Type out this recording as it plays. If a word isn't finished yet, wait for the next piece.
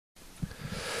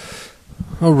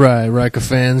Alright, Ryca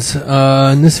fans,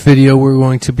 in this video we're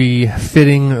going to be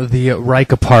fitting the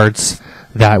Ryca parts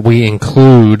that we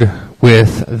include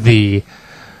with the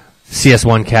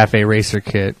CS-1 Cafe Racer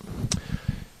kit.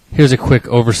 Here's a quick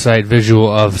oversight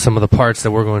visual of some of the parts that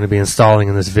we're going to be installing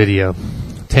in this video.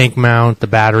 Tank mount, the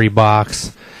battery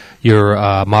box, your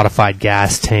modified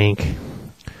gas tank,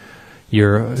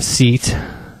 your seat,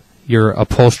 your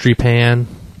upholstery pan,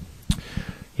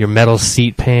 your metal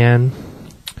seat pan,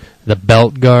 the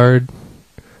belt guard,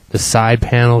 the side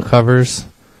panel covers,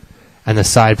 and the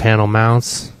side panel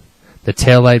mounts, the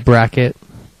taillight bracket,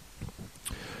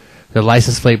 the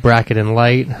license plate bracket and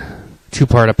light,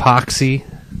 two-part epoxy.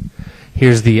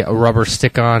 Here's the rubber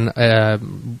stick-on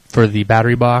for the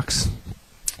battery box,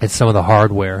 and some of the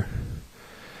hardware.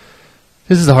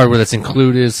 This is the hardware that's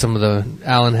included, some of the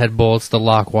Allen head bolts, the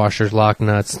lock washers, lock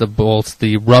nuts, the bolts,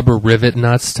 the rubber rivet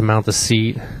nuts to mount the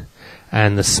seat,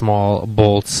 and the small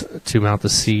bolts to mount the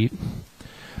seat,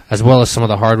 as well as some of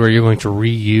the hardware you're going to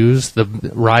reuse, the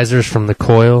risers from the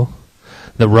coil,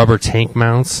 the rubber tank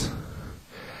mounts,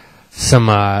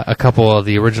 a couple of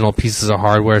the original pieces of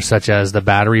hardware such as the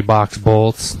battery box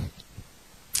bolts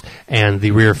and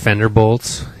the rear fender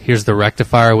bolts. Here's the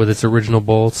rectifier with its original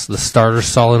bolts, the starter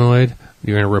solenoid,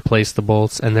 you're going to replace the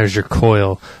bolts, and there's your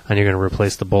coil, and you're going to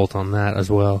replace the bolt on that as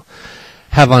well.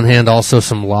 Have on hand also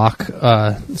some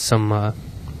some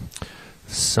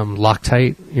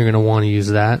Loctite. You're going to want to use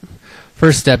that.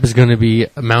 First step is going to be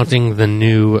mounting the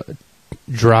new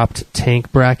dropped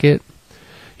tank bracket.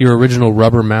 Your original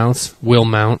rubber mounts will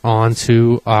mount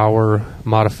onto our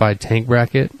modified tank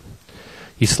bracket.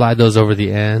 You slide those over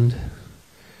the end,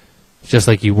 just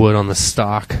like you would on the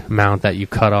stock mount that you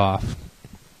cut off.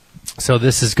 So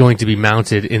this is going to be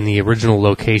mounted in the original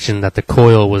location that the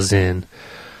coil was in,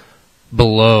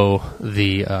 below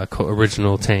the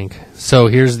original tank. So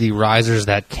here's the risers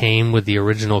that came with the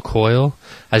original coil.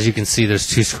 As you can see, there's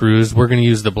two screws. We're going to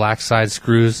use the black side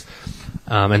screws,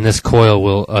 and this coil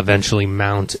will eventually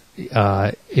mount in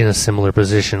a similar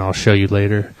position. I'll show you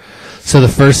later. So the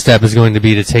first step is going to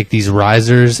be to take these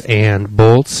risers and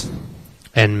bolts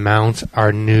and mount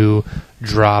our new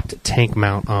dropped tank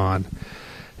mount on.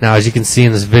 Now, as you can see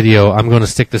in this video, I'm going to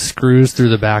stick the screws through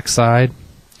the back side,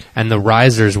 and the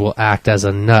risers will act as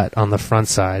a nut on the front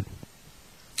side.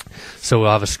 So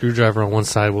we'll have a screwdriver on one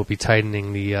side. We'll be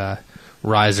tightening the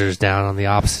risers down on the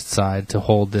opposite side to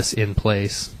hold this in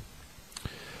place.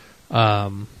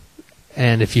 And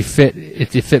if the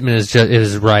fitment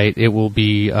is right, it will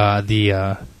be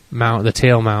the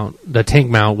tank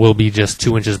mount will be just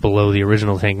 2 inches below the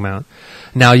original tank mount.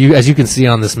 Now, as you can see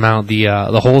on this mount,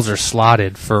 the holes are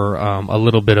slotted for a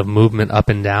little bit of movement up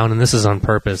and down, and this is on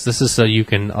purpose. This is so you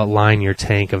can align your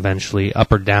tank eventually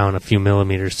up or down a few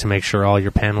millimeters to make sure all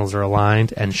your panels are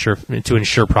aligned and to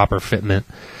ensure proper fitment.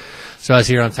 So as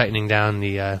here, I'm tightening down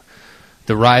the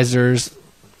risers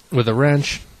with a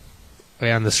wrench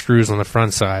and the screws on the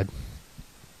front side.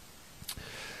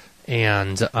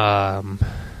 And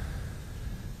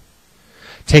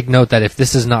take note that if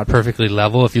this is not perfectly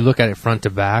level, if you look at it front to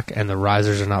back and the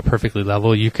risers are not perfectly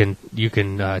level, you can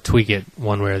tweak it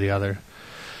one way or the other.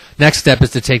 Next step is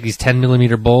to take these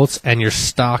 10mm bolts and your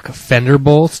stock fender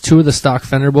bolts, two of the stock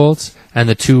fender bolts, and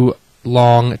the two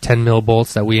long 10mm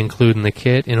bolts that we include in the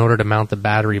kit in order to mount the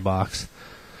battery box.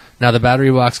 Now the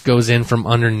battery box goes in from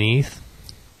underneath,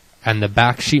 and the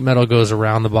back sheet metal goes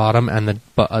around the bottom, and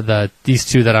these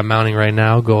two that I'm mounting right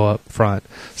now go up front.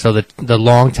 So the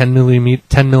long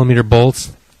 10mm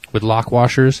bolts with lock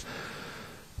washers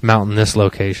mount in this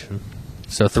location.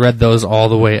 So thread those all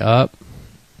the way up,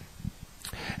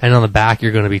 and on the back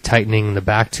you're going to be tightening the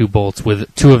back two bolts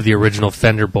with two of the original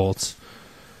fender bolts.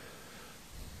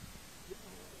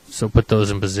 So put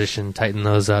those in position, tighten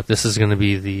those up. This is going to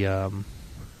be the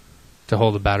to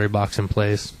hold the battery box in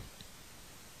place.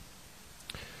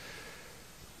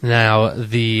 Now,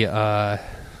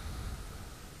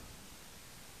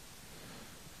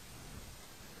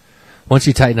 once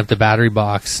you tighten up the battery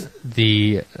box,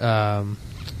 the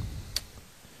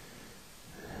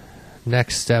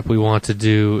next step we want to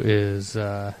do is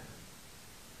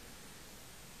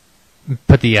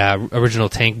put the original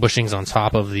tank bushings on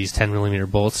top of these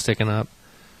 10mm bolts sticking up,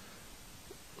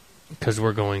 because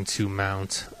we're going to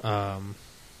mount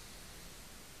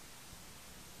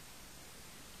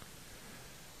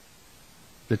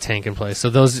the tank in place. So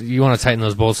you want to tighten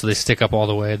those bolts so they stick up all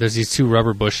the way. There's these two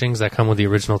rubber bushings that come with the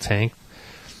original tank.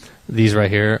 These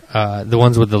right here, the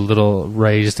ones with the little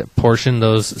raised portion,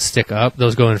 those stick up.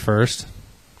 Those go in first.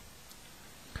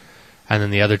 and then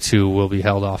the other two will be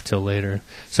held off till later.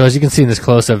 So as you can see in this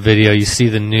close-up video, you see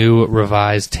the new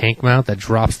revised tank mount that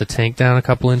drops the tank down a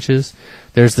couple inches.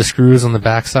 There's the screws on the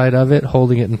back side of it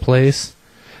holding it in place,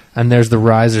 and there's the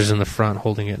risers in the front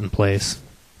holding it in place.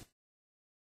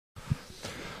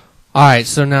 Alright,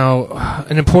 so now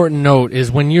an important note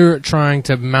is when you're trying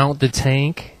to mount the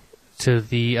tank to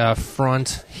the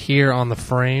front here on the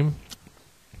frame,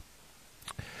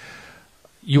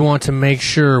 you want to make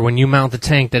sure when you mount the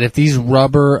tank that if these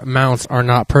rubber mounts are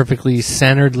not perfectly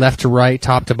centered left to right,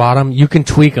 top to bottom, you can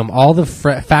tweak them. All the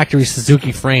factory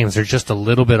Suzuki frames are just a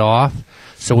little bit off.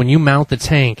 So when you mount the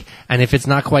tank, and if it's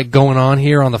not quite going on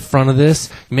here on the front of this,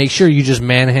 make sure you just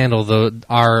manhandle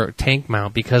our tank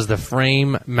mount, because the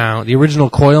frame mount, the original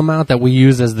coil mount that we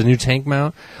use as the new tank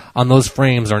mount, on those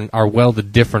frames are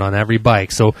welded different on every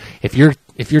bike. So if your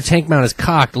tank mount is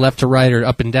cocked left to right or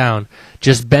up and down,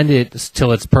 just bend it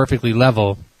till it's perfectly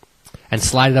level and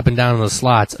slide it up and down in those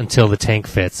slots until the tank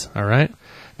fits, all right?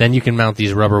 Then you can mount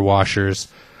these rubber washers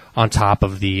on top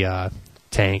of the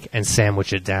tank and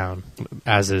sandwich it down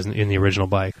as is in the original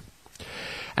bike.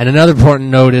 And another important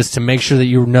note is to make sure that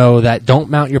you know that don't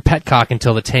mount your petcock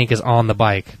until the tank is on the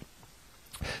bike.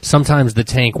 Sometimes the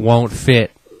tank won't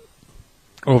fit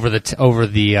over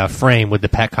the frame with the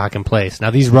petcock in place.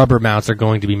 Now these rubber mounts are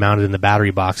going to be mounted in the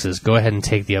battery boxes. Go ahead and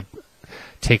take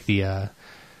the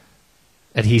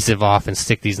adhesive off and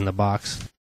stick these in the box.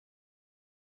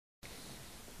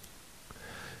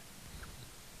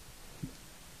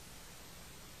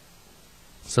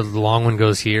 So the long one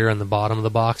goes here on the bottom of the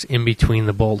box, in between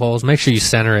the bolt holes. Make sure you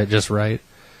center it just right.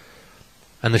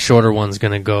 And the shorter one's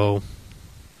going to go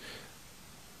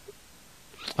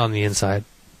on the inside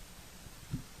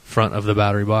front of the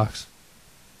battery box.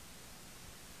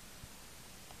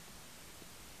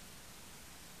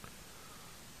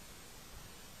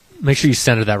 Make sure you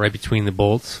center that right between the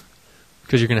bolts,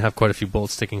 because you're going to have quite a few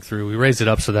bolts sticking through. We raised it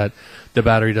up so that the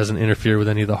battery doesn't interfere with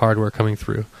any of the hardware coming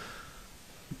through.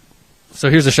 So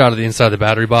here's a shot of the inside of the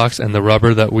battery box and the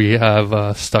rubber that we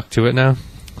have stuck to it now.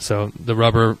 So the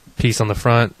rubber piece on the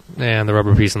front and the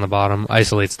rubber piece on the bottom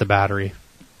isolates the battery.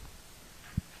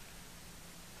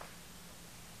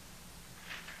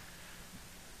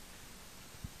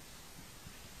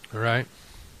 Alright.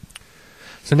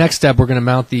 So next step, we're going to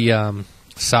mount the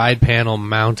side panel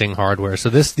mounting hardware. So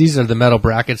these are the metal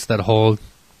brackets that hold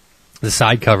the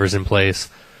side covers in place.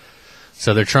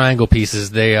 So they're triangle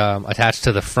pieces. They attach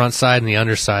to the front side and the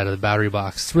underside of the battery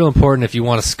box. It's real important if you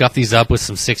want to scuff these up with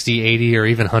some 60, 80, or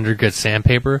even 100 grit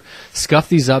sandpaper. Scuff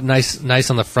these up nice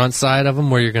on the front side of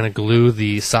them where you're going to glue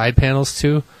the side panels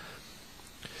to.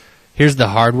 Here's the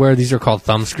hardware. These are called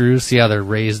thumb screws. See how they're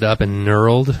raised up and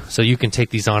knurled? So you can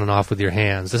take these on and off with your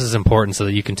hands. This is important so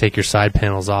that you can take your side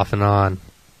panels off and on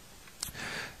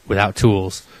without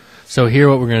tools. So here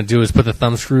what we're going to do is put the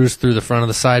thumb screws through the front of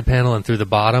the side panel and through the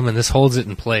bottom, and this holds it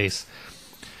in place.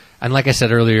 And like I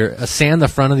said earlier, sand the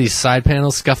front of these side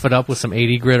panels, scuff it up with some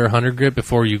 80 grit or 100 grit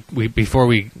before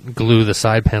we glue the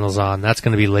side panels on. That's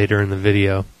going to be later in the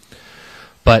video.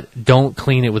 But don't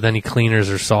clean it with any cleaners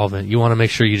or solvent. You want to make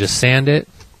sure you just sand it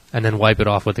and then wipe it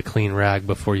off with a clean rag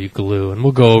before you glue. And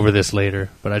we'll go over this later,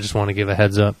 but I just want to give a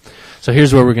heads up. So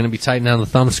here's where we're going to be tightening down the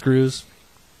thumb screws.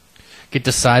 Get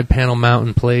the side panel mount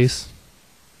in place.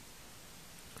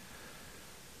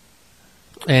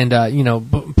 And,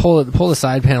 pull the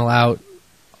side panel out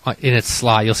in its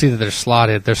slot. You'll see that they're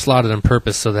slotted. They're slotted on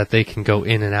purpose so that they can go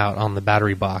in and out on the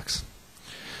battery box.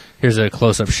 Here's a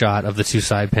close-up shot of the two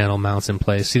side panel mounts in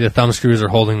place. See the thumb screws are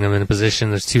holding them in position.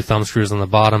 There's two thumb screws on the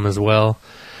bottom as well.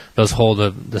 Those hold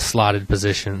the slotted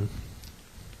position.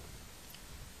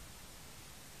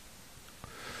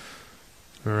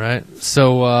 Alright,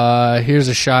 so here's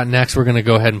a shot. Next we're going to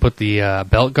go ahead and put the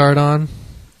belt guard on.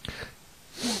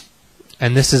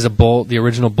 And this is a bolt, the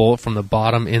original bolt from the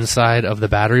bottom inside of the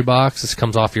battery box. This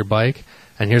comes off your bike.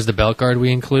 And here's the belt guard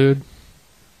we include.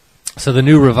 So the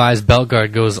new revised belt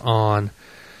guard goes on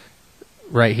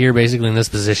right here, basically in this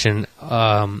position.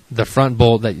 The front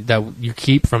bolt that you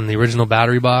keep from the original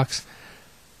battery box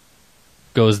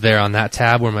goes there on that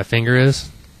tab where my finger is.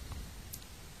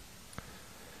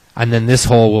 And then this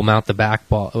hole will mount the back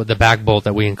bolt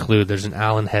that we include. There's an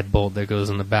Allen head bolt that goes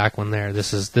in the back one there.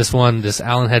 This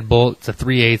Allen head bolt. It's a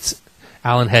 3/8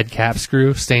 Allen head cap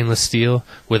screw, stainless steel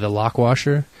with a lock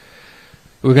washer.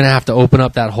 We're going to have to open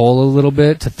up that hole a little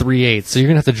bit to 3/8. So you're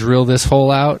going to have to drill this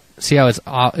hole out. See how it's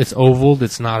ovaled?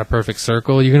 It's not a perfect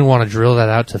circle. You're going to want to drill that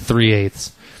out to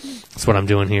 3/8. That's what I'm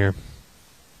doing here,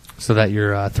 so that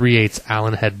your 3/8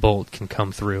 Allen head bolt can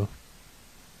come through.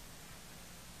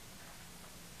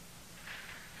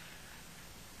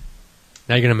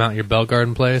 Now you're going to mount your belt guard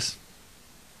in place.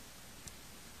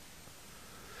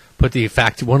 Put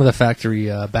one of the factory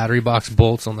battery box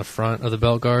bolts on the front of the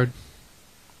belt guard,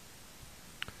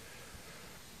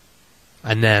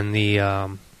 and then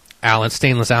the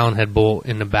stainless Allen head bolt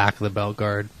in the back of the belt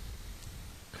guard.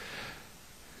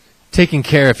 Taking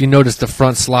care, if you notice, the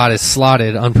front slot is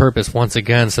slotted on purpose once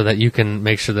again so that you can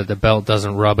make sure that the belt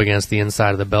doesn't rub against the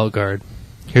inside of the belt guard.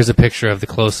 Here's a picture of the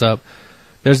close-up.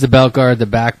 There's the belt guard, the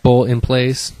back bolt in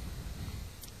place,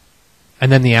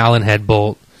 and then the Allen head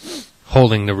bolt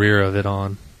holding the rear of it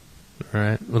on. All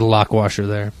right, with a lock washer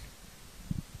there.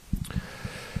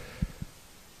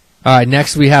 All right,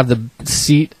 next we have the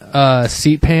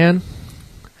seat pan.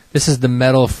 This is the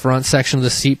metal front section of the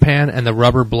seat pan and the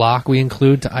rubber block we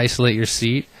include to isolate your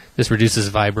seat. This reduces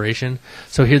vibration.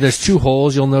 So here there's 2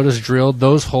 holes you'll notice drilled.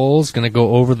 Those holes going to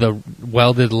go over the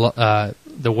weld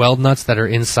nuts that are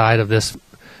inside of this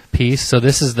piece. So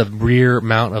this is the rear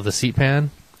mount of the seat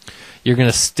pan. You're going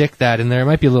to stick that in there. It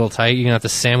might be a little tight. You're going to have to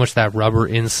sandwich that rubber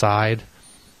inside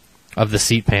of the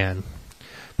seat pan.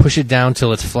 Push it down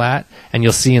till it's flat, and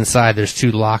you'll see inside there's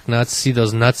 2 lock nuts. See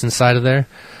those nuts inside of there?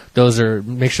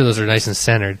 Make sure those are nice and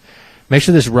centered. Make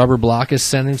sure this rubber block is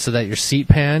centered so that your seat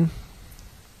pan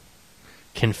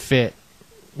can fit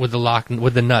with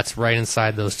the nuts right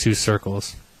inside those 2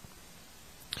 circles.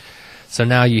 So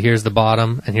now here's the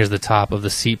bottom and here's the top of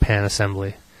the seat pan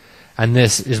assembly. And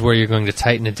this is where you're going to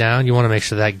tighten it down. You want to make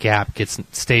sure that gap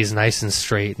stays nice and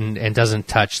straight and doesn't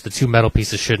touch. The 2 metal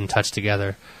pieces shouldn't touch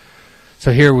together.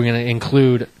 So here we're going to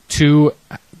include 2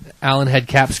 Allen head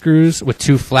cap screws with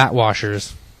 2 flat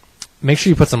washers. Make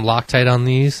sure you put some Loctite on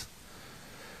these.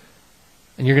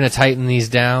 And you're going to tighten these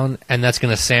down, and that's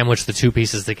going to sandwich the 2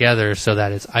 pieces together so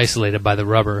that it's isolated by the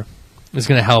rubber. It's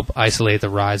going to help isolate the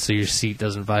ride so your seat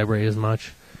doesn't vibrate as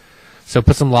much. So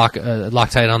put some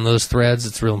Loctite on those threads.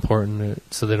 It's real important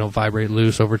so they don't vibrate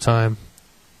loose over time.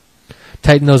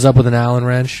 Tighten those up with an Allen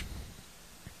wrench.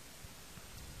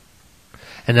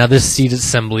 And now this seat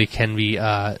assembly can be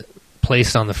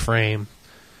placed on the frame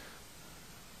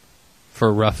for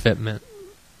a rough fitment.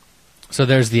 So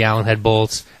there's the Allen head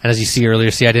bolts, and as you see earlier,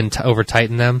 I didn't over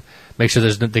tighten them. Make sure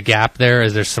there's the gap there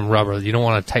as there's some rubber. You don't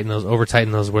want to over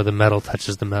tighten those where the metal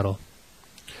touches the metal.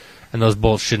 And those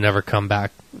bolts should never come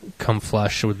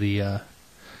flush with the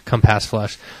come past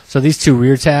flush. So these 2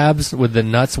 rear tabs with the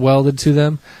nuts welded to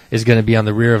them is going to be on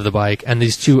the rear of the bike, and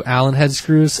these 2 Allen head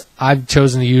screws I've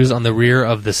chosen to use on the rear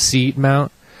of the seat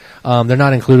mount. They're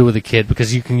not included with the kit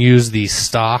because you can use the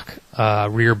stock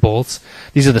rear bolts.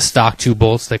 These are the stock 2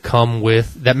 bolts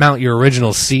that mount your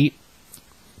original seat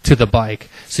to the bike.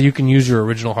 So you can use your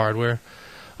original hardware,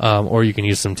 or you can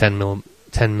use some 10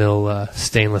 mil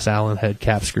stainless Allen head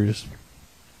cap screws.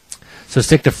 So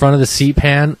stick the front of the seat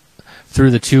pan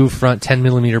through the 2 front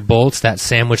 10mm bolts that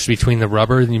sandwiched between the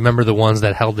rubber. And you remember the ones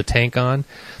that held the tank on?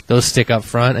 Those stick up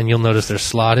front, and you'll notice they're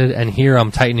slotted. And here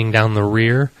I'm tightening down the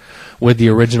rear with the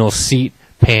original seat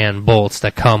pan bolts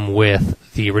that come with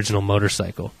the original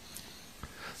motorcycle.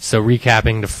 So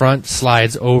recapping, the front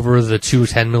slides over the 2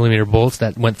 10mm bolts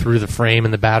that went through the frame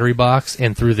and the battery box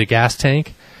and through the gas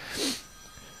tank.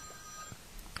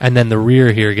 And then the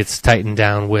rear here gets tightened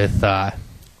down with a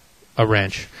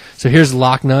wrench. So here's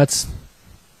lock nuts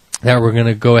that we're going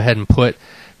to go ahead and put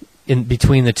in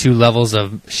between the 2 levels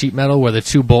of sheet metal where the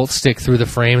 2 bolts stick through the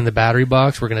frame and the battery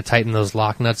box. We're going to tighten those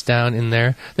lock nuts down in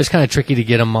there. It's kind of tricky to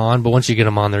get them on, but once you get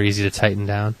them on, they're easy to tighten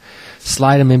down.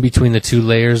 Slide them in between the 2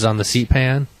 layers on the seat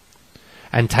pan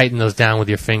and tighten those down with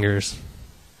your fingers.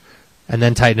 And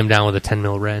then tighten them down with a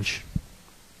 10mm wrench.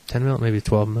 10mm, maybe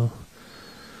 12mm.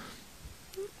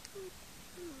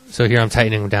 So here I'm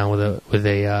tightening them down with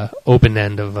a open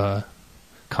end of a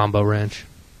combo wrench.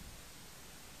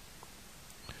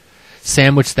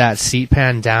 Sandwich that seat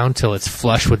pan down till it's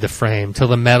flush with the frame, till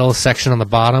the metal section on the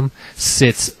bottom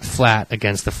sits flat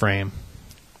against the frame.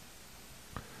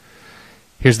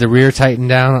 Here's the rear tightened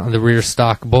down on the rear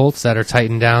stock bolts that are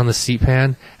tightened down the seat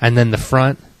pan, and then the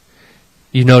front.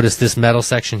 You notice this metal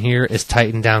section here is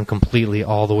tightened down completely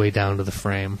all the way down to the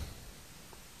frame.